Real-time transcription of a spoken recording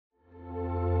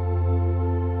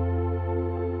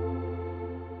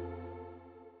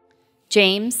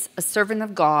James, a servant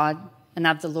of God and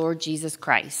of the Lord Jesus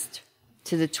Christ,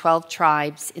 to the 12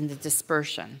 tribes in the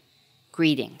dispersion,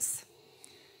 greetings.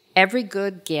 Every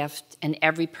good gift and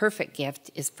every perfect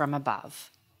gift is from above,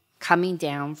 coming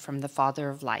down from the Father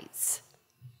of lights,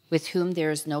 with whom there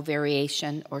is no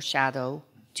variation or shadow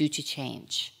due to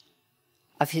change.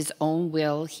 Of his own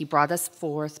will, he brought us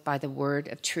forth by the word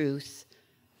of truth,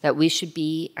 that we should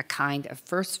be a kind of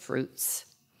first fruits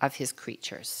of his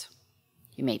creatures.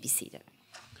 You may be seated.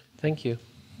 Thank you.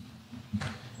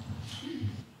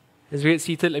 As we get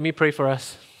seated, let me pray for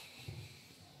us.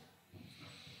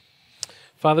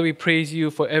 Father, we praise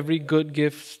you for every good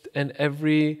gift and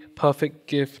every perfect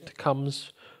gift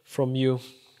comes from you.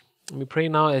 And we pray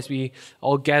now as we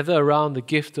all gather around the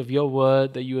gift of your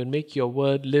word, that you would make your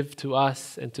word live to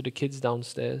us and to the kids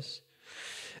downstairs.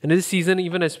 And this season,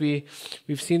 even as we've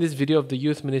seen this video of the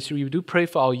youth ministry, we do pray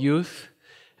for our youth.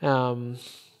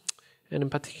 And in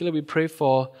particular, we pray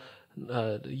for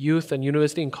the youth and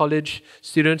university and college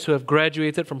students who have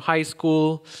graduated from high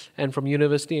school and from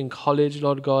university and college,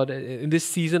 Lord God. In this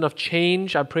season of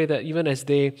change, I pray that even as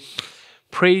they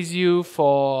praise you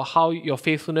for how your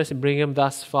faithfulness in bringing them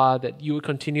thus far, that you would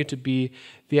continue to be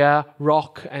their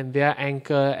rock and their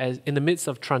anchor as in the midst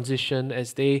of transition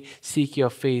as they seek your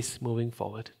face moving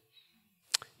forward.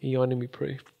 In your name we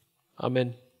pray.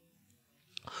 Amen.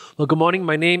 Well, good morning.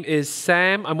 My name is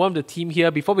Sam. I'm one of the team here.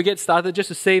 Before we get started, just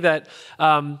to say that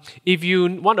if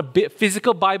you want a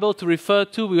physical Bible to refer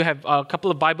to, we have a couple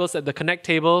of Bibles at the Connect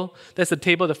table. There's a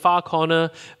table at the far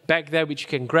corner back there which you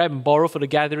can grab and borrow for the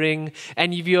gathering.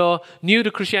 And if you're new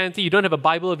to Christianity, you don't have a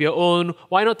Bible of your own,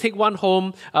 why not take one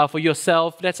home for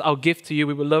yourself? That's our gift to you.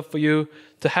 We would love for you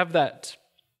to have that.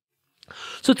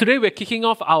 So today we're kicking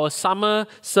off our summer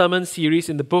sermon series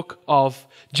in the book of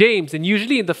James. And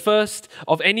usually in the first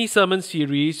of any sermon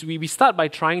series, we start by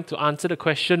trying to answer the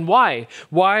question, why?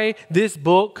 Why this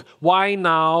book? Why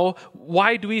now?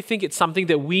 Why do we think it's something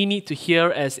that we need to hear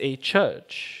as a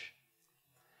church?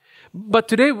 But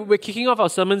today we're kicking off our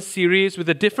sermon series with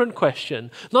a different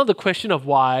question. Not the question of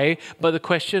why, but the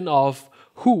question of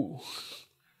who.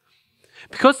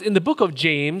 Because in the book of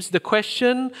James, the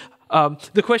question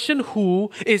who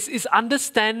is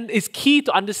key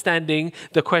to understanding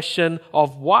the question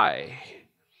of why.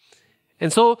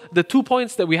 And so the 2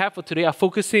 points that we have for today are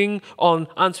focusing on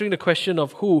answering the question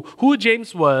of who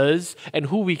James was and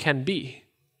who we can be.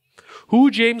 Who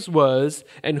James was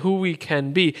and who we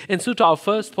can be. And so to our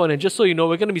first point, and just so you know,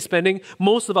 we're going to be spending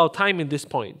most of our time in this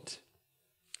point.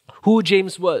 Who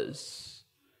James was.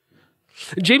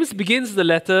 James begins the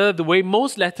letter the way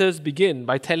most letters begin,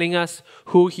 by telling us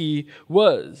who he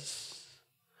was.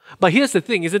 But here's the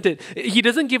thing, isn't it? He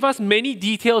doesn't give us many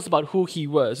details about who he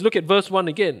was. Look at verse 1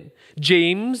 again.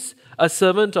 James, a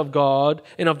servant of God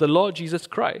and of the Lord Jesus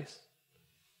Christ.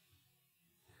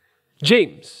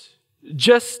 James,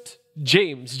 just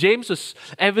James. James was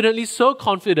evidently so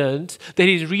confident that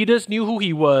his readers knew who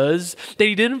he was that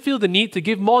he didn't feel the need to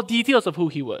give more details of who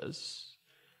he was.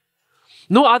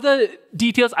 No other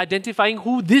details identifying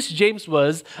who this James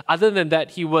was other than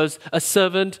that he was a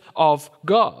servant of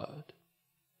God.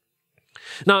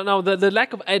 Now the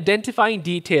lack of identifying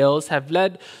details have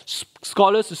led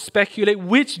scholars to speculate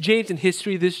which James in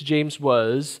history this James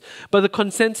was. But the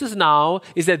consensus now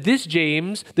is that this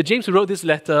James, the James who wrote this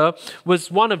letter,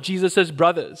 was one of Jesus'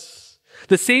 brothers.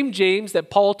 The same James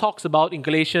that Paul talks about in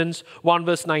Galatians 1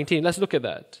 verse 19. Let's look at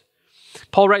that.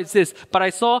 Paul writes this, "But I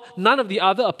saw none of the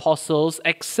other apostles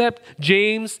except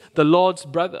James, the Lord's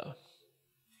brother."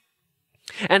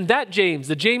 And that James,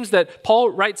 the James that Paul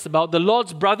writes about, the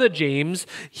Lord's brother James,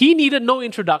 he needed no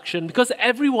introduction because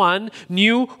everyone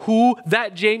knew who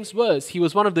that James was. He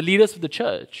was one of the leaders of the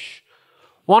church,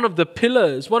 one of the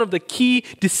pillars, one of the key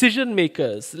decision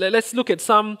makers. Let's look at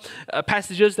some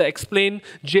passages that explain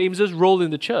James's role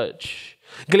in the church.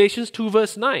 Galatians 2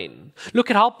 verse 9. Look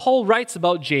at how Paul writes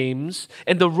about James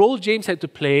and the role James had to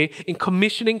play in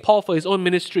commissioning Paul for his own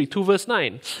ministry. 2 verse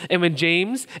 9. "And when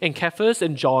James and Cephas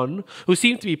and John, who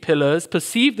seemed to be pillars,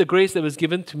 perceived the grace that was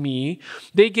given to me,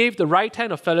 they gave the right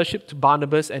hand of fellowship to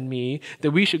Barnabas and me,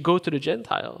 that we should go to the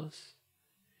Gentiles."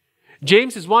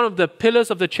 James is one of the pillars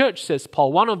of the church, says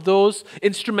Paul, one of those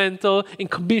instrumental in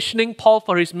commissioning Paul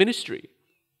for his ministry.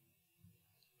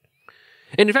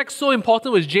 And in fact, so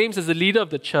important was James as a leader of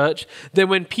the church that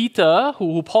when Peter,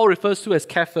 who Paul refers to as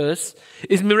Cephas,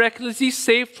 is miraculously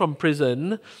saved from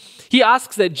prison, he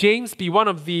asks that James be one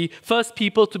of the first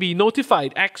people to be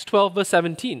notified. Acts 12 verse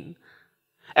 17.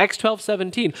 Acts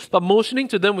 12:17. But motioning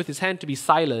to them with his hand to be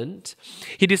silent,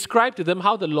 he described to them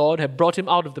how the Lord had brought him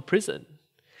out of the prison.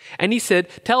 And he said,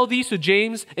 "Tell these to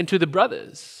James and to the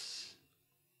brothers."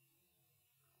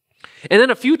 And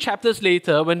then a few chapters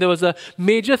later, when there was a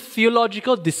major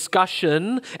theological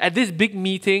discussion at this big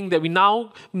meeting that we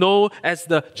now know as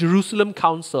the Jerusalem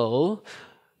Council,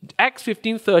 Acts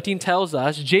 15:13 tells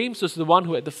us James was the one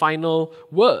who had the final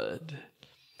word.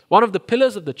 One of the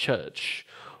pillars of the church.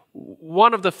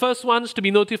 One of the first ones to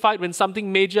be notified when something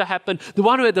major happened. The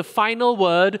one who had the final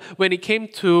word when it came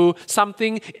to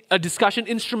something, a discussion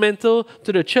instrumental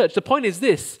to the church. The point is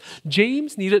this: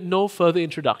 James needed no further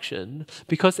introduction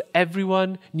because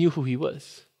everyone knew who he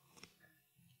was.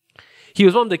 He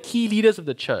was one of the key leaders of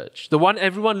the church, the one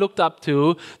everyone looked up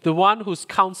to, the one whose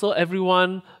counsel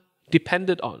everyone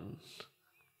depended on.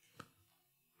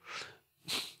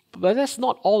 But that's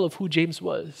not all of who James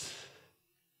was.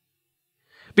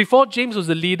 Before James was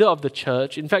the leader of the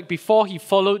church, in fact, before he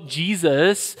followed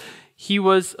Jesus, he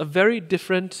was a very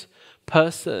different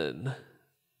person.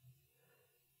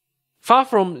 Far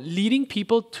from leading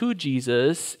people to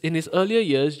Jesus, in his earlier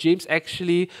years, James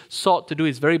actually sought to do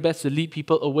his very best to lead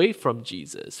people away from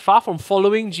Jesus. Far from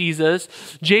following Jesus,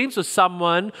 James was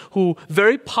someone who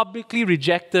very publicly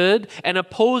rejected and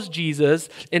opposed Jesus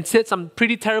and said some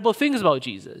pretty terrible things about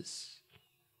Jesus.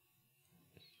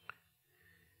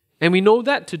 And we know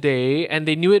that today, and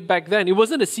they knew it back then. It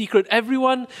wasn't a secret.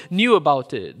 Everyone knew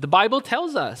about it. The Bible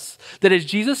tells us that as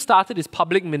Jesus started his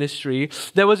public ministry,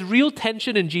 there was real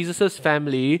tension in Jesus'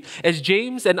 family as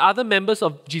James and other members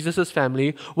of Jesus'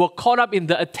 family were caught up in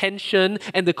the attention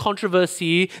and the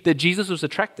controversy that Jesus was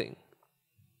attracting.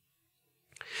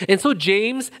 And so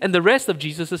James and the rest of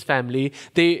Jesus' family,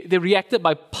 they reacted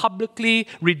by publicly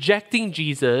rejecting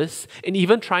Jesus and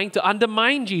even trying to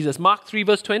undermine Jesus. Mark 3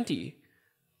 verse 20.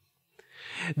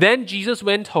 Then Jesus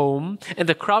went home, and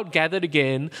the crowd gathered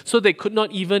again, so they could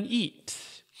not even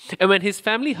eat. And when his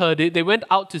family heard it, they went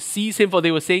out to seize him, for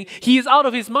they were saying, "He is out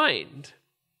of his mind."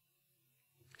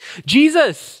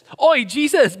 Jesus, oi,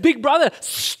 Jesus, big brother,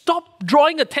 stop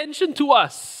drawing attention to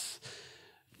us.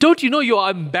 Don't you know you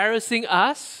are embarrassing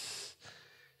us?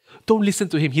 Don't listen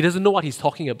to him. He doesn't know what he's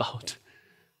talking about.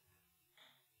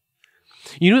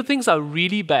 You know, things are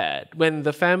really bad when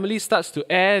the family starts to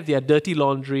air their dirty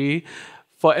laundry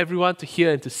for everyone to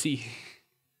hear and to see.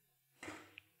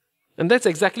 And that's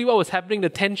exactly what was happening. The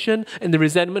tension and the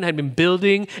resentment had been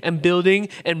building and building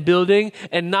and building,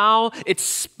 and now it's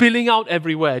spilling out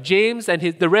everywhere. James and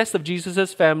the rest of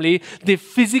Jesus' family, they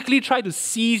physically try to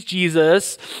seize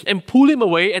Jesus and pull him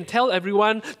away and tell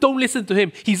everyone, don't listen to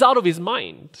him. He's out of his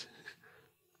mind.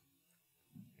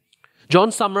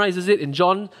 John summarizes it in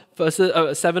John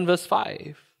 7 verse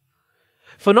 5.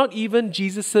 For not even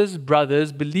Jesus'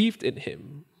 brothers believed in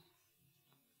him.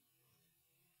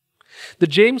 The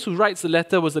James who writes the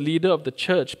letter was a leader of the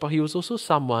church, but he was also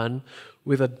someone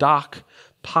with a dark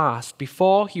past.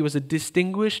 Before he was a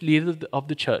distinguished leader of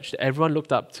the church that everyone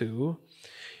looked up to,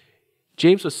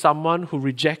 James was someone who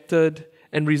rejected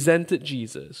and resented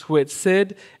Jesus, who had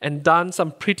said and done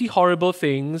some pretty horrible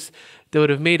things that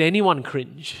would have made anyone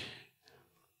cringe.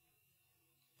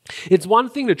 It's one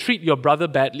thing to treat your brother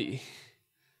badly.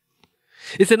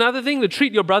 It's another thing to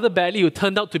treat your brother badly who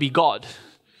turned out to be God.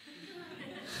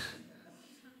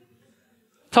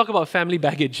 Talk about family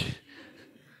baggage.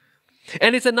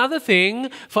 And it's another thing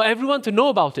for everyone to know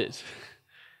about it.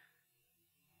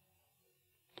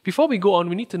 Before we go on,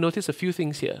 we need to notice a few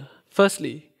things here.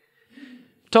 Firstly,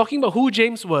 talking about who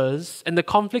James was and the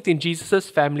conflict in Jesus'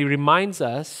 family reminds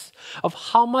us of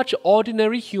how much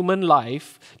ordinary human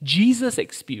life Jesus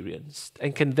experienced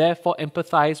and can therefore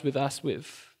empathize with us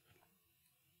with.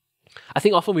 I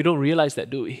think often we don't realize that,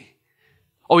 do we?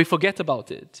 Or we forget about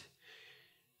it.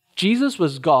 Jesus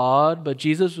was God, but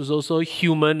Jesus was also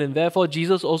human, and therefore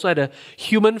Jesus also had a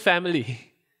human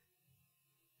family.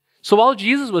 So while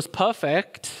Jesus was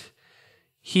perfect,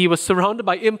 he was surrounded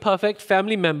by imperfect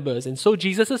family members. And so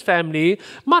Jesus' family,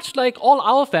 much like all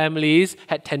our families,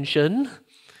 had tension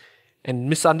and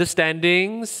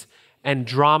misunderstandings and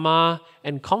drama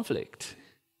and conflict.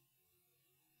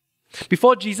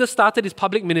 Before Jesus started his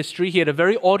public ministry, he had a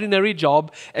very ordinary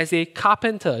job as a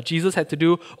carpenter. Jesus had to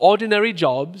do ordinary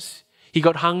jobs. He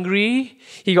got hungry,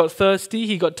 he got thirsty,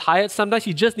 he got tired. Sometimes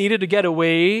he just needed to get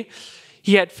away.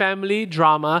 He had family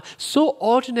drama. So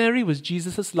ordinary was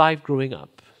Jesus' life growing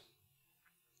up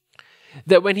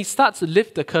that when he starts to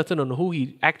lift the curtain on who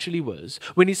he actually was,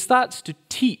 when he starts to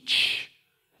teach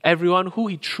everyone who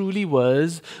he truly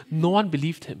was, no one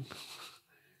believed him.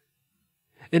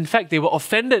 In fact, they were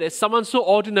offended at someone so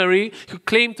ordinary who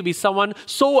claimed to be someone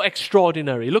so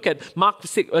extraordinary. Look at Mark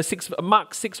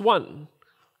 6:1.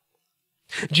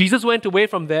 Jesus went away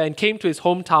from there and came to his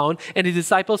hometown, and his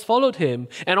disciples followed him.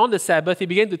 And on the Sabbath, he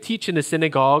began to teach in the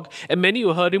synagogue, and many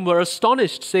who heard him were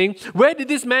astonished, saying, "Where did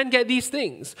this man get these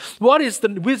things? What is the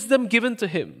wisdom given to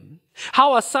him?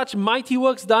 How are such mighty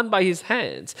works done by his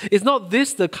hands? Is not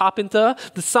this the carpenter,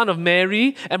 the son of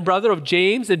Mary, and brother of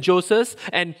James and Joseph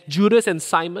and Judas and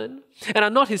Simon? And are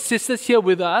not his sisters here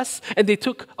with us?" And they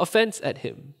took offense at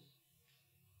him.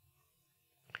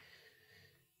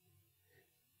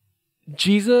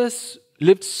 Jesus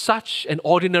lived such an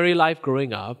ordinary life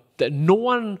growing up that no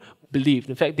one believed.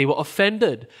 In fact, they were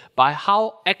offended by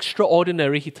how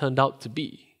extraordinary he turned out to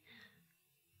be.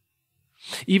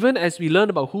 Even as we learn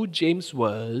about who James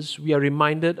was, we are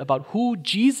reminded about who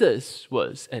Jesus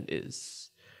was and is.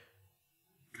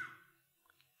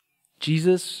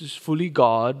 Jesus is fully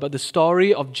God, but the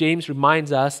story of James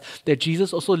reminds us that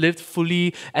Jesus also lived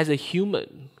fully as a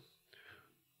human.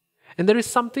 And there is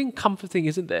something comforting,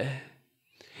 isn't there,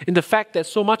 in the fact that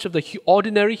so much of the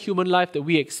ordinary human life that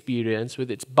we experience,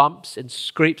 with its bumps and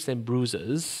scrapes and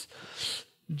bruises,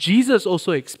 Jesus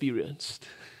also experienced.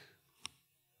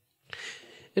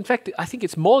 In fact, I think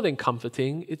it's more than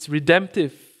comforting, it's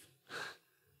redemptive.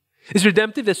 It's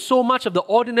redemptive that so much of the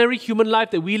ordinary human life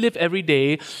that we live every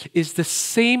day is the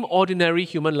same ordinary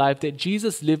human life that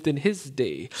Jesus lived in his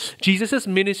day. Jesus'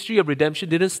 ministry of redemption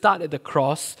didn't start at the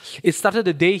cross, it started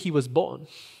the day he was born.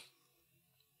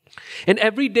 And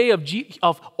every day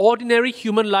of ordinary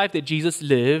human life that Jesus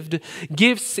lived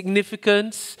gives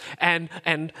significance and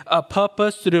a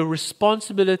purpose to the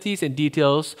responsibilities and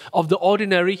details of the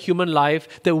ordinary human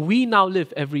life that we now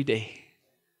live every day.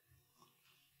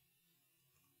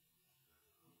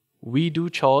 We do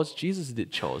chores, Jesus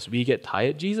did chores. We get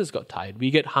tired, Jesus got tired.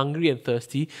 We get hungry and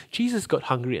thirsty, Jesus got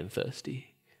hungry and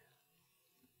thirsty.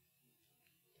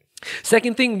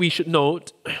 Second thing we should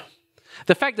note,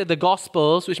 the fact that the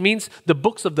Gospels, which means the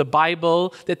books of the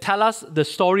Bible that tell us the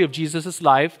story of Jesus'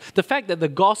 life, the fact that the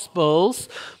Gospels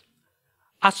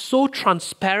are so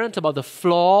transparent about the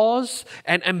flaws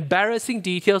and embarrassing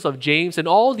details of James and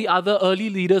all the other early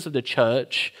leaders of the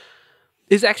church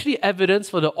is actually evidence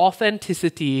for the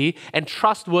authenticity and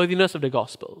trustworthiness of the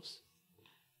Gospels.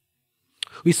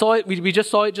 We just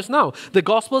saw it just now. The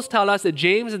Gospels tell us that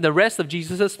James and the rest of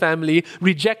Jesus' family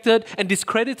rejected and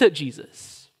discredited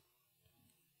Jesus.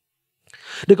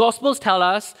 The Gospels tell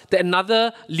us that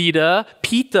another leader,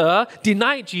 Peter,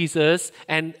 denied Jesus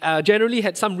and generally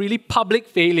had some really public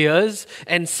failures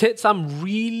and said some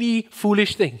really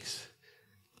foolish things.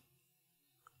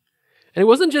 And it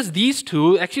wasn't just these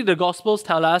two. Actually, the Gospels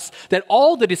tell us that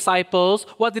all the disciples,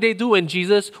 what did they do when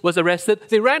Jesus was arrested?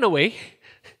 They ran away.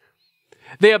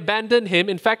 They abandoned him.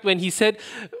 In fact, when he said,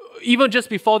 even just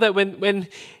before that, when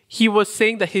he was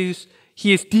saying that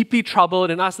he is deeply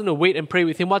troubled and asked them to wait and pray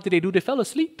with him, what did they do? They fell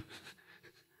asleep.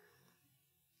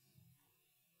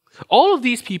 All of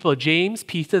these people, James,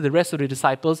 Peter, the rest of the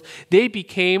disciples, they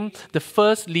became the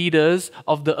first leaders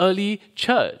of the early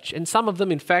church. And some of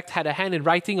them, in fact, had a hand in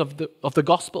writing of the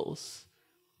Gospels.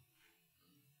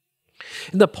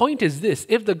 And the point is this: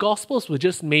 if the Gospels were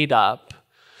just made up,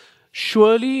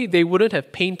 surely they wouldn't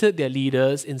have painted their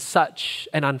leaders in such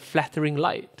an unflattering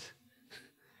light.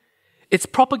 It's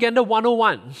Propaganda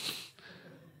 101.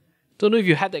 Don't know if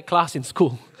you had that class in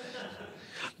school.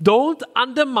 Don't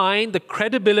undermine the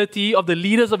credibility of the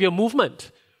leaders of your movement.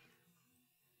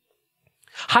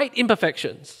 Hide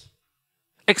imperfections.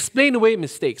 Explain away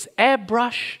mistakes.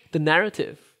 Airbrush the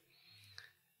narrative.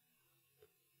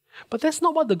 But that's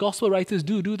not what the gospel writers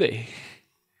do they?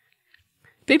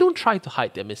 They don't try to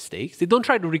hide their mistakes. They don't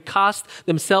try to recast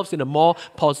themselves in a more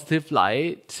positive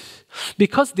light.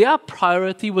 Because their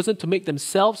priority wasn't to make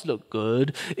themselves look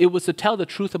good. It was to tell the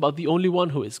truth about the only one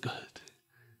who is good.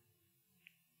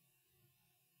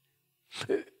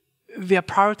 Their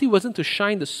priority wasn't to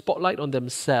shine the spotlight on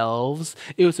themselves.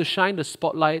 It was to shine the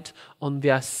spotlight on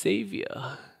their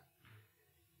Savior.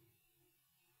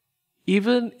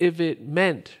 Even if it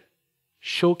meant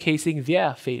showcasing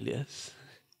their failures.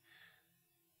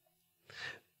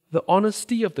 The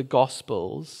honesty of the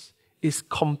Gospels is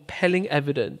compelling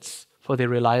evidence for their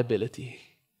reliability.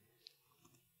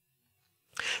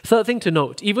 Third thing to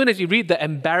note, even as you read the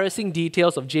embarrassing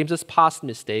details of James's past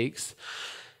mistakes,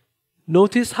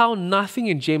 notice how nothing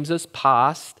in James's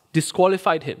past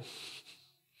disqualified him.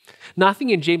 Nothing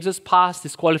in James's past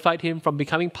disqualified him from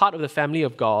becoming part of the family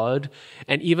of God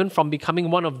and even from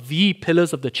becoming one of the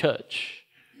pillars of the church.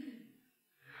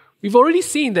 We've already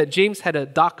seen that James had a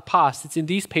dark past. It's in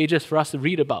these pages for us to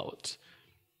read about.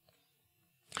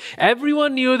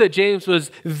 Everyone knew that James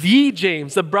was the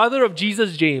James, the brother of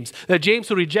Jesus James, the James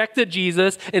who rejected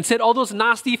Jesus and said all those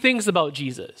nasty things about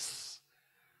Jesus.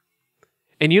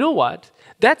 And you know what?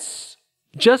 That's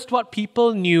just what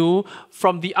people knew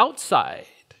from the outside.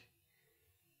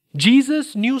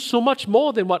 Jesus knew so much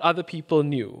more than what other people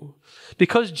knew.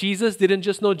 Because Jesus didn't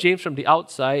just know James from the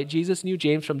outside, Jesus knew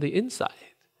James from the inside.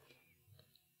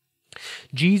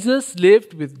 Jesus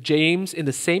lived with James in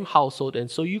the same household, and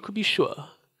so you could be sure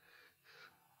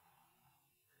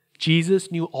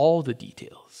Jesus knew all the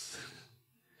details.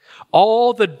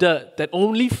 All the dirt that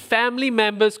only family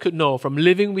members could know from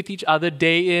living with each other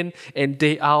day in and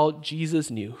day out,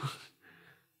 Jesus knew.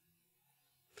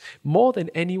 More than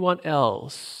anyone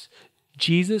else,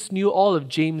 Jesus knew all of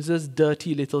James's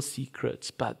dirty little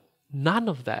secrets, but none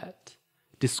of that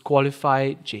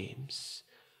disqualified James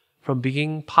from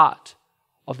being part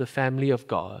of the family of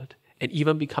God and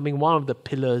even becoming one of the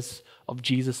pillars of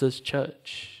Jesus'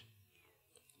 church.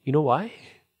 You know why?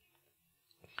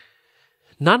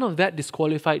 None of that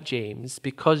disqualified James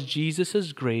because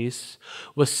Jesus' grace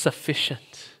was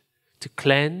sufficient to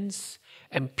cleanse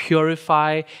and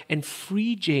purify and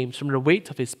free James from the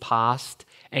weight of his past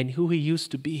and who he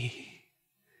used to be.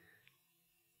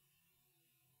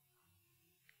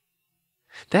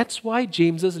 That's why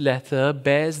James's letter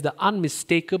bears the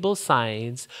unmistakable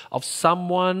signs of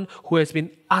someone who has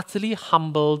been utterly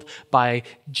humbled by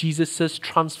Jesus'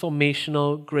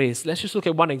 transformational grace. Let's just look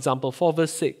at one example, 4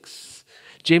 verse 6.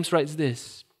 James writes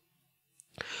this,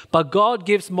 "But God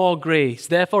gives more grace.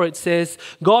 Therefore it says,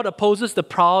 God opposes the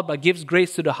proud but gives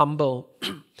grace to the humble.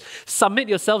 Submit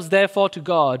yourselves therefore to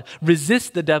God.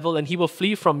 Resist the devil and he will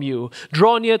flee from you.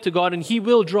 Draw near to God and he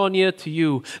will draw near to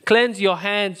you. Cleanse your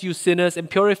hands, you sinners, and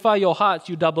purify your hearts,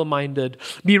 you double-minded.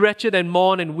 Be wretched and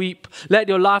mourn and weep. Let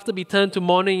your laughter be turned to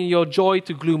mourning and your joy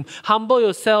to gloom. Humble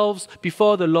yourselves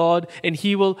before the Lord and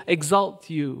he will exalt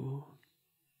you."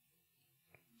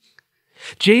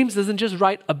 James doesn't just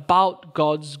write about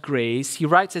God's grace. He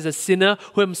writes as a sinner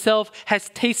who himself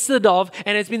has tasted of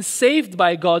and has been saved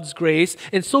by God's grace.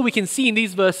 And so we can see in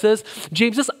these verses,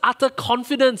 James's utter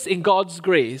confidence in God's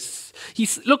grace.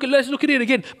 Let's look at it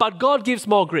again. But God gives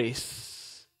more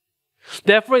grace.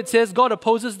 Therefore it says, God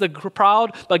opposes the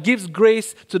proud but gives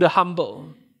grace to the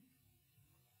humble.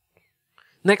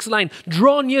 Next line,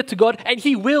 draw near to God and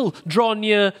he will draw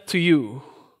near to you.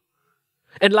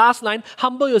 And last line,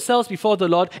 humble yourselves before the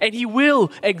Lord and he will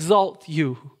exalt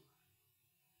you.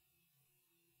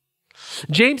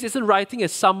 James isn't writing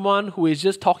as someone who is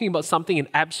just talking about something in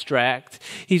abstract.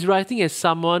 He's writing as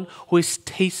someone who is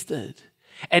tasted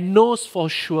and knows for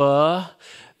sure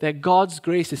that God's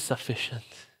grace is sufficient.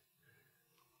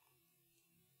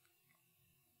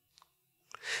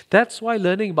 That's why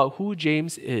learning about who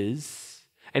James is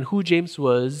and who James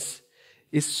was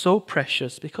is so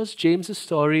precious, because James's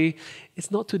story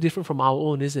is not too different from our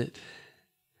own, is it?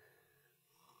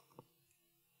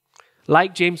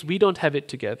 Like James, we don't have it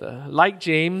together. Like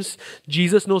James,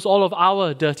 Jesus knows all of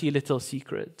our dirty little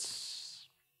secrets.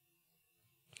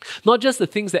 Not just the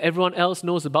things that everyone else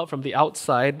knows about from the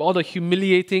outside, but all the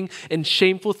humiliating and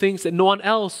shameful things that no one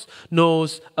else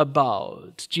knows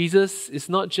about. Jesus is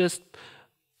not just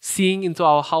seeing into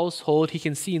our household, he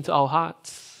can see into our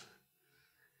hearts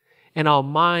and our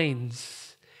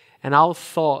minds and our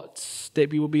thoughts that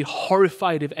we would be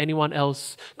horrified if anyone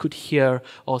else could hear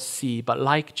or see. But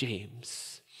like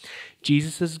James,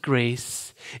 Jesus'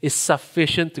 grace is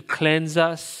sufficient to cleanse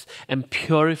us and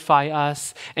purify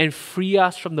us and free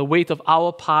us from the weight of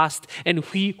our past and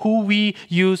who we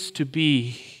used to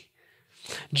be.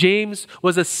 James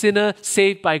was a sinner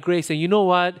saved by grace, and you know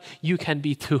what? You can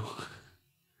be too.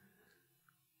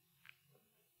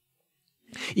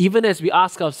 Even as we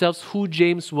ask ourselves who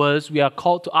James was, we are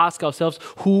called to ask ourselves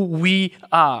who we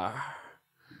are.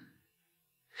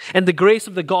 And the grace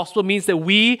of the gospel means that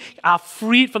we are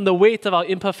freed from the weight of our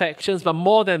imperfections, but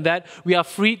more than that, we are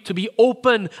freed to be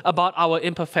open about our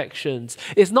imperfections.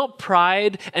 It's not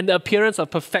pride and the appearance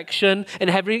of perfection and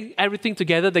having everything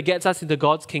together that gets us into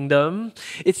God's kingdom.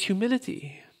 It's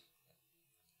humility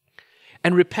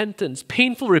and repentance,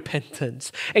 painful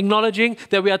repentance, acknowledging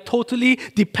that we are totally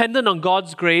dependent on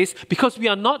God's grace because we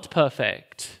are not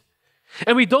perfect.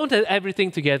 And we don't have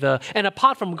everything together. And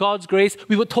apart from God's grace,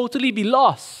 we would totally be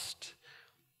lost.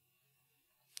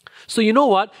 So you know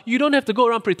what? You don't have to go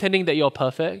around pretending that you're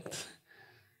perfect.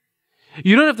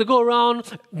 You don't have to go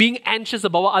around being anxious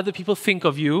about what other people think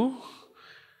of you.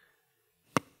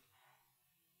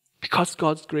 Because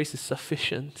God's grace is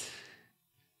sufficient.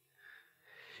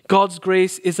 God's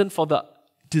grace isn't for the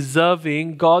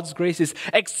deserving. God's grace is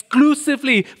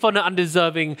exclusively for the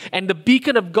undeserving. And the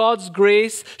beacon of God's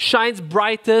grace shines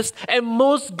brightest and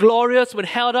most glorious when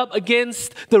held up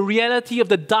against the reality of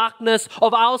the darkness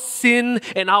of our sin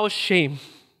and our shame.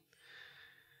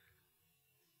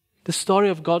 The story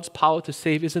of God's power to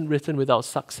save isn't written with our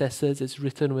successes, it's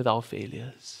written with our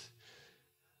failures.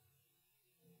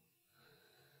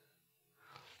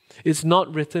 It's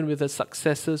not written with the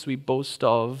successes we boast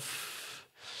of.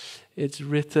 It's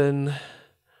written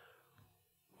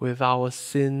with our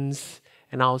sins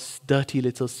and our dirty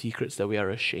little secrets that we are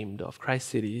ashamed of. Christ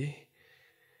City,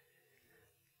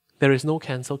 there is no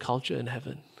cancel culture in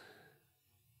heaven.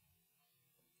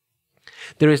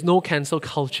 There is no cancel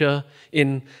culture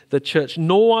in the church.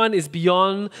 No one is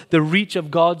beyond the reach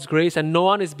of God's grace, and no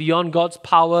one is beyond God's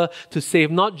power to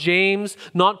save. Not James,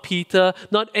 not Peter,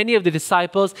 not any of the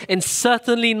disciples, and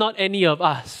certainly not any of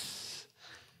us.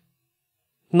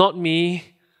 Not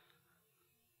me,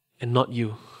 and not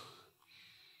you.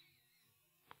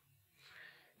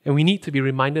 And we need to be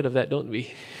reminded of that, don't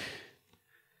we?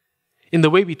 In the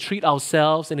way we treat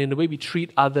ourselves and in the way we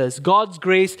treat others. God's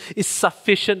grace is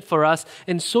sufficient for us.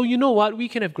 And so, you know what? We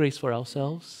can have grace for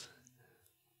ourselves.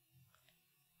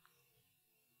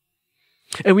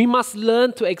 And we must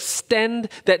learn to extend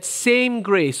that same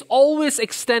grace, always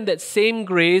extend that same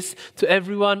grace to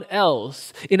everyone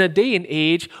else in a day and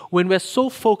age when we're so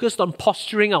focused on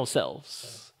posturing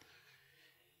ourselves.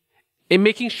 In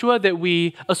making sure that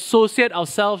we associate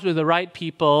ourselves with the right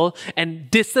people and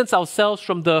distance ourselves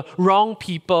from the wrong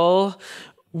people,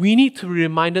 we need to be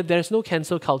reminded there's no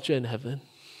cancel culture in heaven.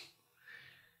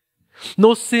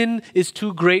 No sin is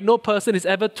too great. No person is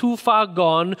ever too far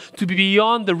gone to be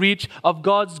beyond the reach of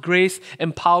God's grace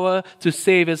and power to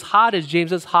save. As hard as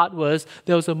James's heart was,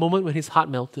 there was a moment when his heart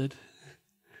melted.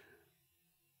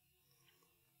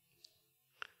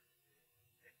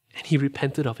 And he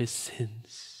repented of his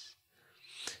sins.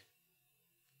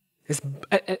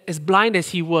 As blind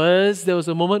as he was, there was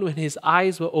a moment when his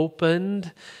eyes were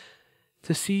opened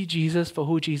to see Jesus for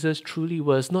who Jesus truly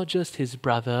was, not just his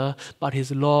brother, but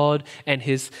his Lord and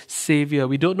his Savior.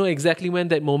 We don't know exactly when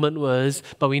that moment was,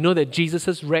 but we know that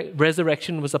Jesus'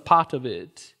 resurrection was a part of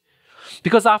it.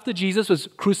 Because after Jesus was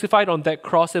crucified on that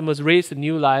cross and was raised to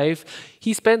new life,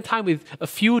 he spent time with a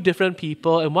few different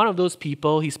people, and one of those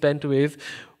people he spent with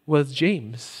was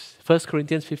James. 1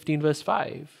 Corinthians 15 verse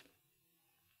 5.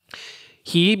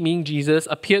 He, meaning Jesus,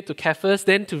 appeared to Cephas,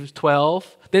 then to the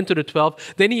 12.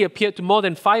 Then he appeared to more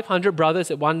than 500 brothers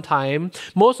at one time,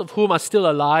 most of whom are still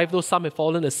alive, though some have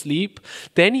fallen asleep.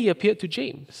 Then he appeared to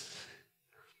James.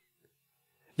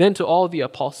 Then to all the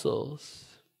apostles.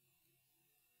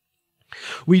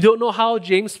 We don't know how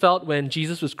James felt when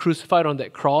Jesus was crucified on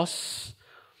that cross,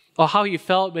 or how he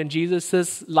felt when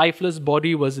Jesus' lifeless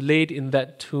body was laid in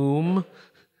that tomb.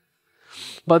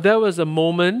 But there was a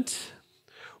moment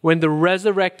when the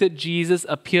resurrected Jesus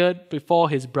appeared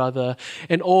before his brother.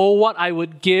 And oh, what I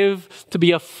would give to be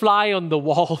a fly on the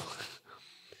wall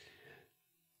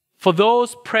for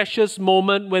those precious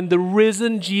moments when the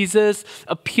risen Jesus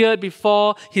appeared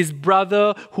before his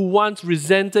brother who once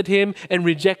resented him and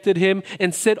rejected him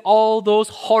and said all those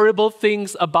horrible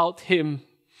things about him.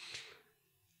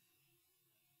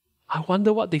 I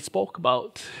wonder what they spoke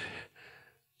about.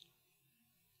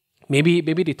 Maybe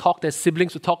they talked as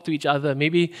siblings would talk to each other.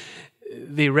 Maybe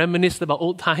they reminisced about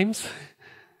old times.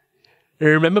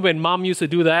 Remember when Mom used to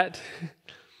do that?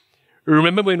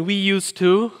 Remember when we used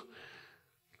to?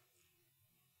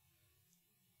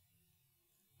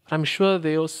 I'm sure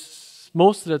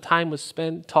most of the time was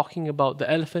spent talking about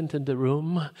the elephant in the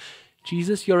room.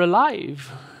 Jesus, you're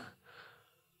alive.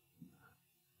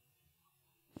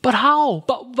 But how?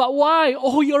 But why?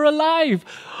 Oh, you're alive.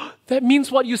 That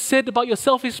means what you said about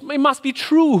yourself it must be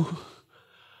true.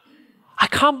 I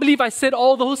can't believe I said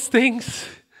all those things.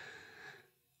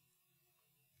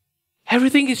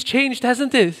 Everything is changed,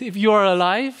 hasn't it, if you are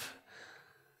alive?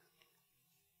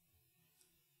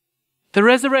 The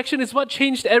resurrection is what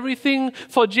changed everything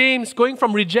for James, going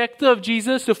from rejecter of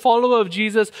Jesus to follower of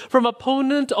Jesus, from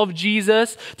opponent of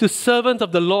Jesus to servant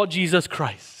of the Lord Jesus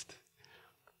Christ.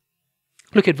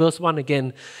 Look at verse 1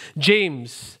 again.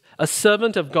 James, a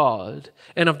servant of God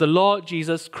and of the Lord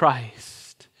Jesus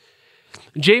Christ.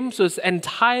 James was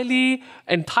entirely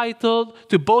entitled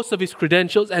to boast of his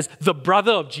credentials as the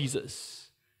brother of Jesus.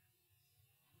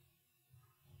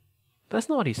 That's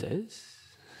not what he says.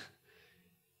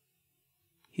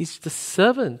 He's the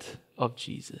servant of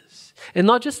Jesus. And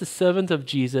not just the servant of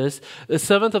Jesus, the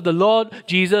servant of the Lord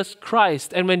Jesus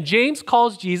Christ. And when James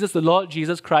calls Jesus the Lord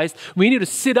Jesus Christ, we need to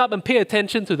sit up and pay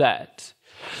attention to that.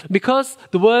 Because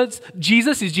the words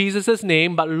Jesus is Jesus'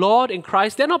 name, but Lord and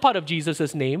Christ, they're not part of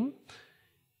Jesus' name.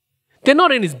 They're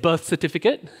not in his birth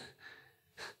certificate.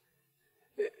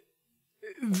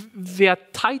 They are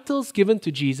titles given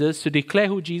to Jesus to declare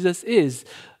who Jesus is.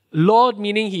 Lord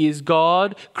meaning he is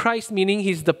God, Christ meaning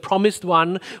he's the promised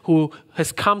one who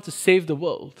has come to save the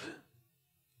world.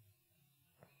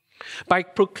 By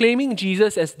proclaiming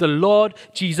Jesus as the Lord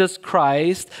Jesus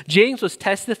Christ, James was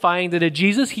testifying that the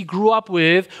Jesus he grew up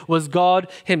with was God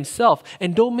himself.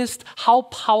 And don't miss how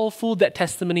powerful that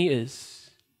testimony is.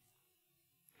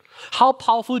 How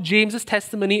powerful James's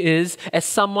testimony is as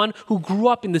someone who grew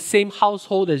up in the same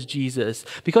household as Jesus.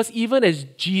 Because even as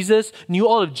Jesus knew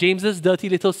all of James's dirty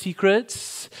little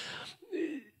secrets,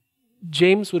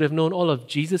 James would have known all of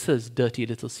Jesus's dirty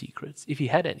little secrets, if he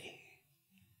had any.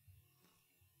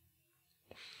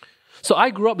 So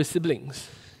I grew up with siblings.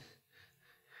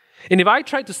 And if I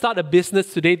tried to start a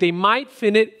business today, they might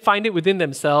find it within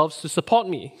themselves to support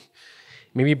me.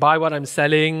 Maybe buy what I'm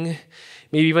selling,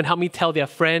 maybe even help me tell their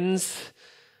friends.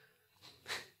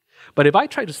 But if I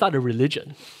tried to start a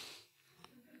religion,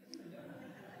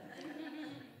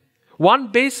 one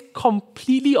based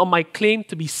completely on my claim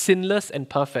to be sinless and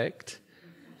perfect,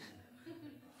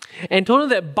 and told them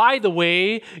that, by the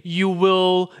way, you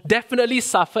will definitely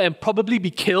suffer and probably be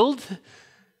killed,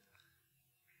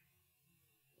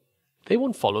 they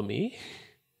won't follow me.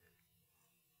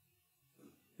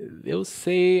 They'll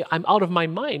say, I'm out of my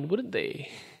mind, wouldn't they?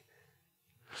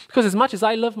 Because as much as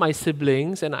I love my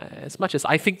siblings and as much as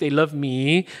I think they love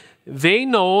me, they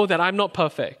know that I'm not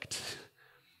perfect.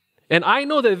 And I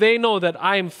know that they know that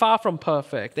I am far from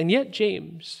perfect. And yet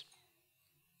James,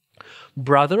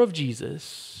 brother of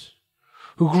Jesus,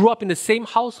 who grew up in the same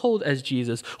household as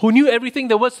Jesus, who knew everything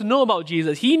there was to know about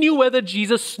Jesus. He knew whether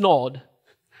Jesus snored.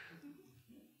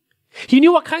 He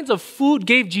knew what kinds of food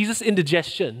gave Jesus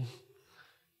indigestion.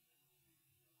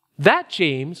 That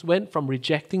James went from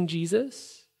rejecting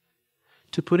Jesus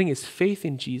to putting his faith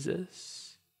in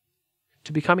Jesus,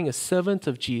 to becoming a servant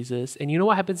of Jesus. And you know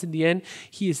what happens in the end?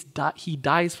 He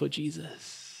dies for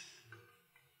Jesus.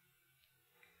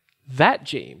 That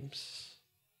James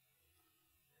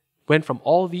went through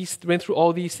all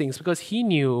these things because he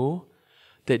knew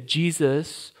that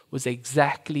Jesus was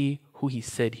exactly who he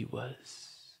said he was.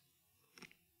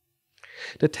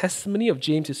 The testimony of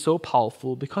James is so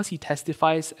powerful because he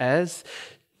testifies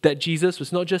that Jesus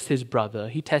was not just his brother.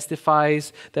 He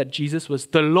testifies that Jesus was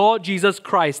the Lord Jesus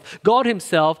Christ, God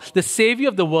himself, the Savior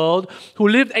of the world, who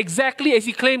lived exactly as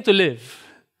he claimed to live.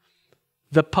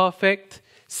 The perfect,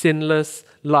 sinless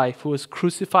life, who was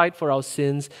crucified for our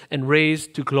sins and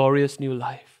raised to glorious new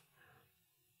life.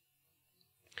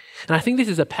 And I think this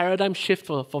is a paradigm shift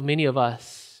for many of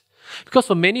us. Because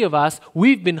for many of us,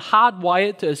 we've been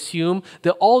hardwired to assume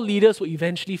that all leaders will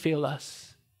eventually fail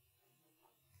us.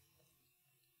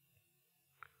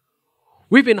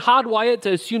 We've been hardwired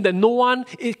to assume that no one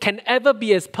can ever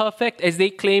be as perfect as they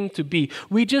claim to be.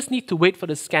 We just need to wait for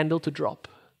the scandal to drop.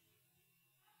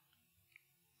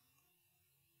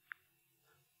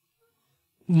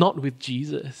 Not with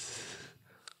Jesus.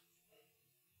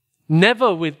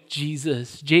 Never with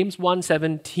Jesus. James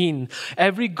 1:17.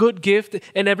 Every good gift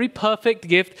and every perfect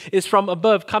gift is from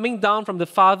above, coming down from the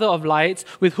Father of lights,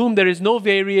 with whom there is no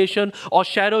variation or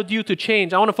shadow due to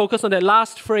change. I want to focus on that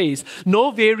last phrase.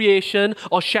 No variation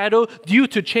or shadow due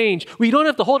to change. We don't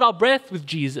have to hold our breath with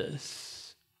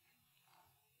Jesus.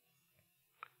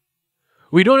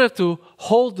 We don't have to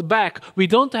hold back. We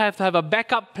don't have to have a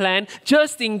backup plan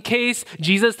just in case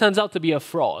Jesus turns out to be a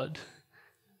fraud.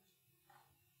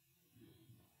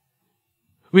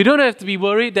 We don't have to be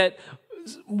worried that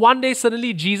one day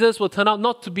suddenly Jesus will turn out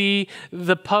not to be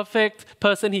the perfect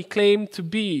person he claimed to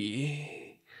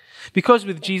be. Because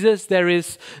with Jesus, there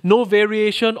is no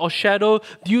variation or shadow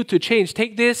due to change.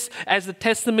 Take this as the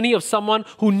testimony of someone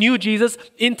who knew Jesus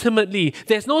intimately.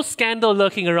 There's no scandal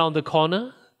lurking around the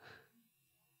corner.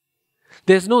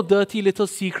 There's no dirty little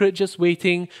secret just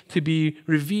waiting to be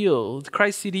revealed.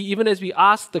 Christ City, even as we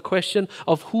ask the question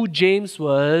of who James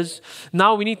was,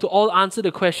 now we need to all answer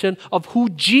the question of who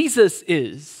Jesus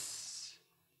is.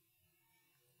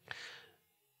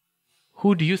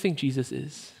 Who do you think Jesus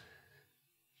is?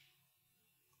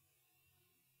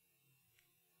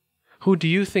 Who do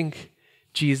you think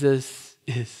Jesus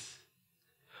is?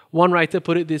 One writer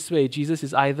put it this way: Jesus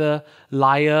is either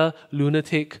liar,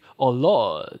 lunatic, or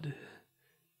Lord.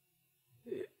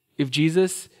 If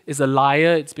Jesus is a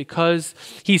liar, it's because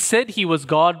he said he was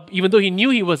God, even though he knew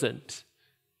he wasn't.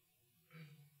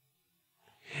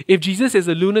 If Jesus is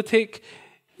a lunatic,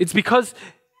 it's because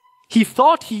he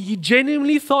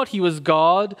genuinely thought he was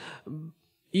God,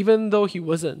 even though he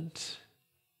wasn't.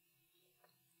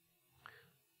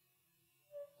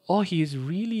 Or he is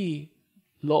really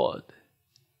Lord.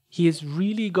 He is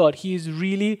really God. He is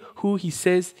really who he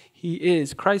says he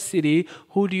is. Christ City,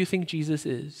 who do you think Jesus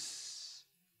is?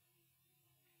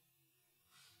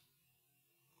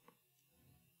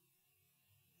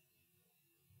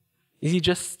 Is he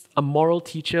just a moral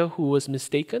teacher who was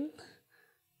mistaken?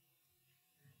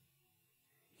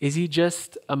 Is he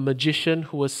just a magician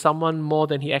who was someone more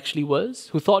than he actually was?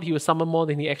 Who thought he was someone more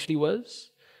than he actually was?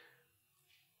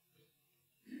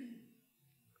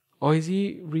 Or is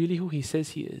he really who he says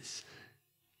he is?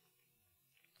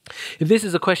 If this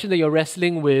is a question that you're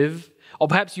wrestling with, or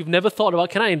perhaps you've never thought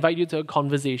about, can I invite you to a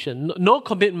conversation? No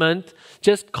commitment,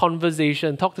 just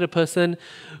conversation. Talk to the person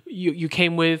you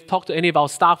came with, talk to any of our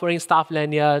staff wearing staff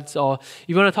lanyards, or if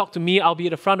you want to talk to me, I'll be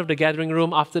at the front of the gathering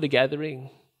room after the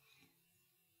gathering.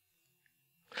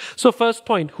 So first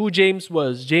point, who James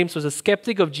was. James was a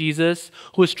skeptic of Jesus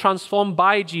who was transformed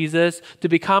by Jesus to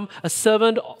become a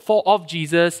servant of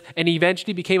Jesus, and he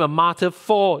eventually became a martyr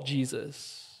for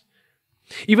Jesus.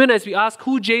 Even as we ask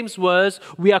who James was,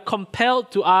 we are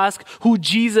compelled to ask who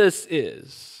Jesus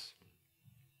is.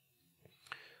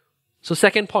 So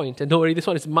second point, and don't worry, this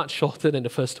one is much shorter than the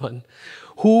first one.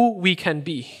 Who we can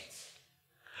be.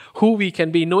 Who we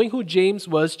can be. Knowing who James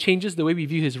was changes the way we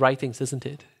view his writings, doesn't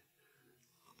it?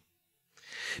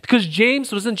 Because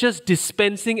James wasn't just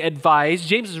dispensing advice.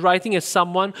 James is writing as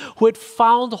someone who had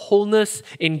found wholeness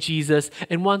in Jesus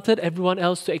and wanted everyone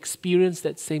else to experience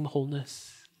that same wholeness.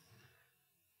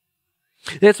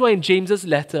 That's why in James's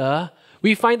letter,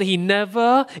 we find that he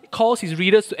never calls his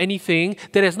readers to anything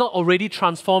that has not already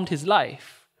transformed his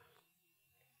life.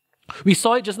 We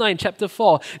saw it just now in chapter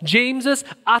 4. James's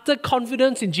utter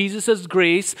confidence in Jesus'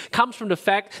 grace comes from the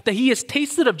fact that he has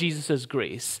tasted of Jesus'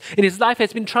 grace and his life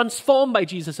has been transformed by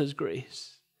Jesus'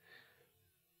 grace.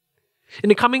 In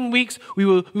the coming weeks, we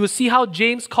will see how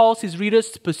James calls his readers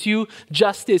to pursue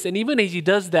justice. And even as he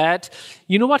does that,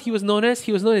 you know what he was known as?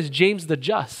 He was known as James the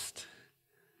Just.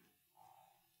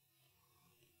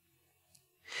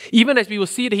 Even as we will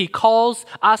see that he calls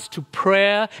us to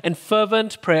prayer and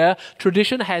fervent prayer,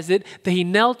 tradition has it that he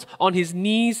knelt on his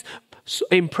knees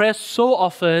in prayer so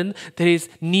often that his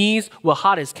knees were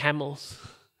hard as camels.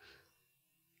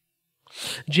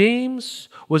 James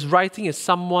was writing as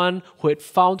someone who had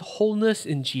found wholeness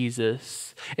in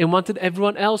Jesus and wanted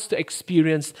everyone else to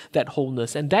experience that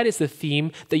wholeness. And that is the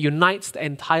theme that unites the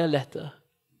entire letter.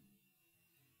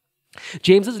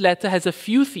 James's letter has a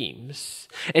few themes,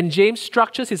 and James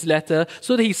structures his letter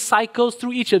so that he cycles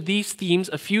through each of these themes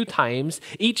a few times,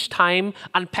 each time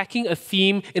unpacking a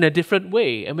theme in a different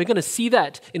way. And we're going to see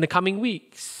that in the coming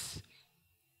weeks.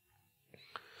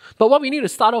 But what we need to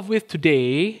start off with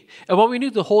today, and what we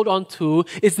need to hold on to,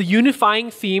 is the unifying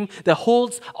theme that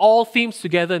holds all themes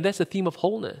together, and that's the theme of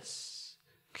wholeness.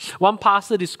 One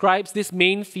pastor describes this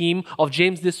main theme of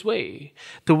James this way: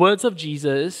 the words of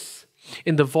Jesus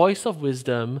in the voice of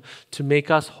wisdom to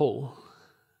make us whole.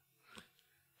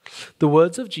 The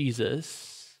words of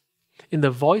Jesus in the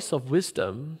voice of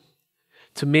wisdom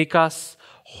to make us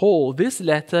whole. This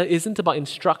letter isn't about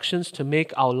instructions to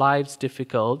make our lives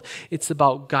difficult. It's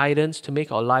about guidance to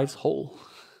make our lives whole.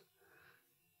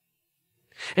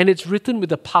 And it's written with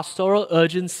the pastoral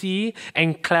urgency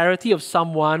and clarity of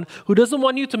someone who doesn't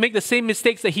want you to make the same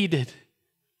mistakes that he did.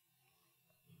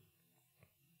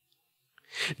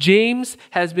 James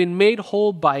has been made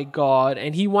whole by God,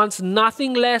 and he wants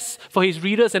nothing less for his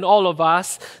readers and all of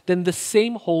us than the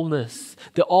same wholeness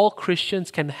that all Christians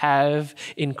can have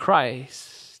in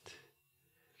Christ.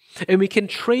 And we can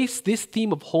trace this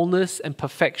theme of wholeness and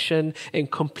perfection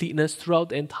and completeness throughout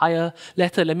the entire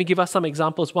letter. Let me give us some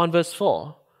examples. 1 verse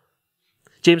 4.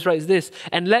 James writes this: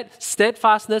 "And let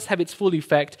steadfastness have its full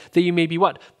effect, that you may be"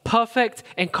 what? "Perfect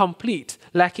and complete,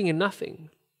 lacking in nothing."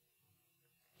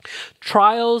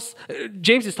 Trials,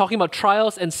 James is talking about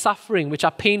trials and suffering, which are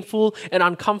painful and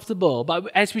uncomfortable. But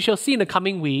as we shall see in the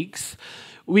coming weeks,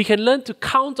 we can learn to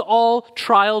count all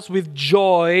trials with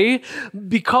joy,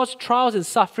 because trials and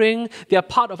suffering, they are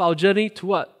part of our journey to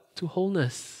what? To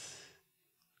wholeness.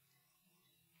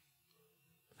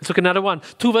 Let's look at another one.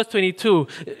 2 verse 22.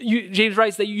 James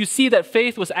writes that you see that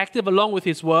faith was active along with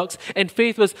his works, and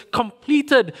faith was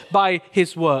completed by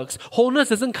his works. Wholeness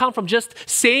doesn't come from just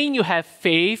saying you have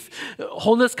faith.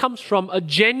 Wholeness comes from a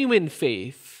genuine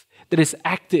faith that is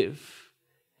active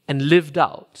and lived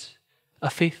out. A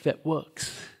faith that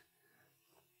works.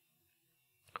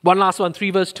 One last one,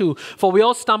 3 verse 2. "For we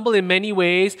all stumble in many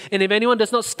ways, and if anyone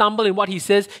does not stumble in what he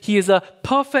says, he is a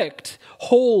perfect,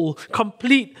 whole,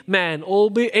 complete man,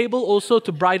 able also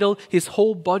to bridle his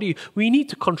whole body." We need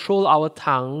to control our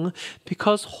tongue,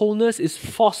 because wholeness is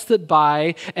fostered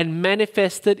by and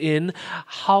manifested in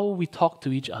how we talk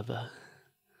to each other.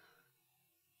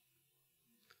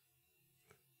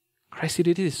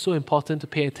 Christianity is so important to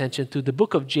pay attention to. The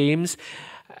book of James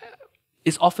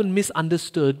is often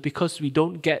misunderstood because we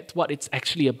don't get what it's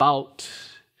actually about.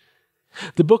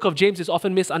 The book of James is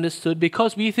often misunderstood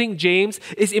because we think James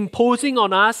is imposing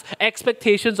on us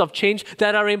expectations of change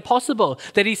that are impossible,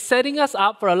 that he's setting us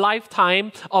up for a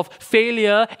lifetime of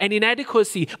failure and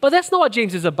inadequacy. But that's not what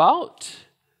James is about.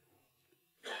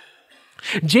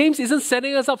 James isn't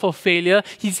setting us up for failure,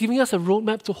 he's giving us a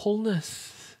roadmap to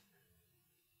wholeness.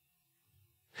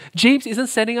 James isn't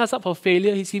setting us up for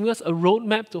failure, he's giving us a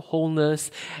roadmap to wholeness.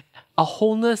 A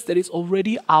wholeness that is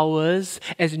already ours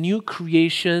as new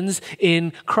creations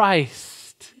in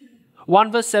Christ.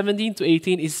 1 verse 17 to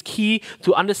 18 is key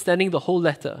to understanding the whole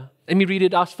letter. Let me read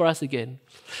it out for us again.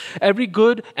 Every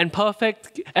good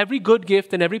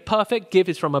gift and every perfect gift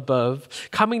is from above,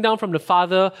 coming down from the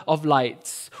Father of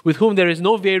lights, with whom there is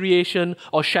no variation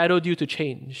or shadow due to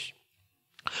change.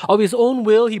 Of his own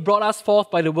will, he brought us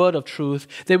forth by the word of truth,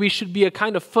 that we should be a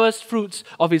kind of first fruits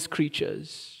of his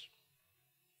creatures.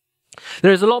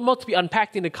 There is a lot more to be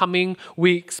unpacked in the coming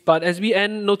weeks, but as we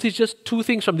end, notice just two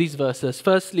things from these verses.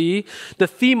 Firstly, the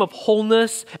theme of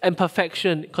wholeness and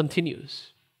perfection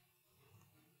continues.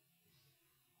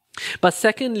 But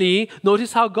secondly,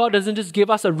 notice how God doesn't just give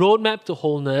us a roadmap to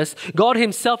wholeness. God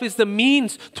himself is the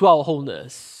means to our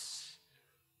wholeness.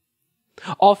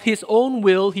 Of his own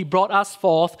will, he brought us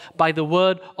forth by the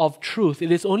word of truth.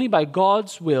 It is only by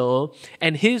God's will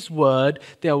and his word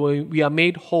that we are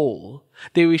made whole,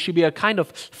 that we should be a kind of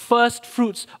first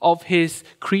fruits of his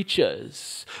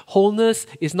creatures. Wholeness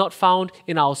is not found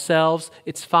in ourselves,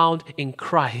 it's found in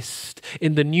Christ,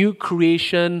 in the new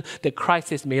creation that Christ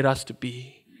has made us to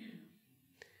be.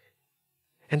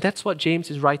 And that's what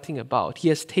James is writing about. He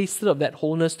has tasted of that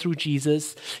wholeness through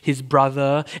Jesus, his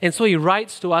brother. And so he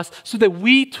writes to us so that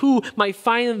we too might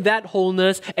find that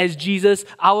wholeness as Jesus,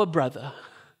 our brother.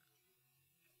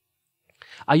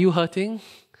 Are you hurting?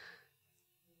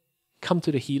 Come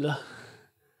to the healer.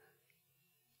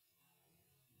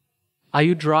 Are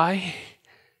you dry?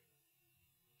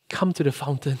 Come to the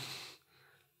fountain.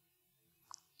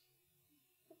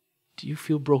 Do you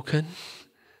feel broken?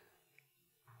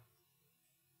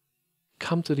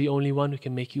 Come to the only one who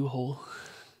can make you whole.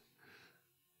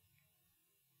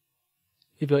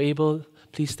 If you're able,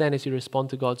 please stand as you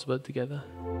respond to God's word together.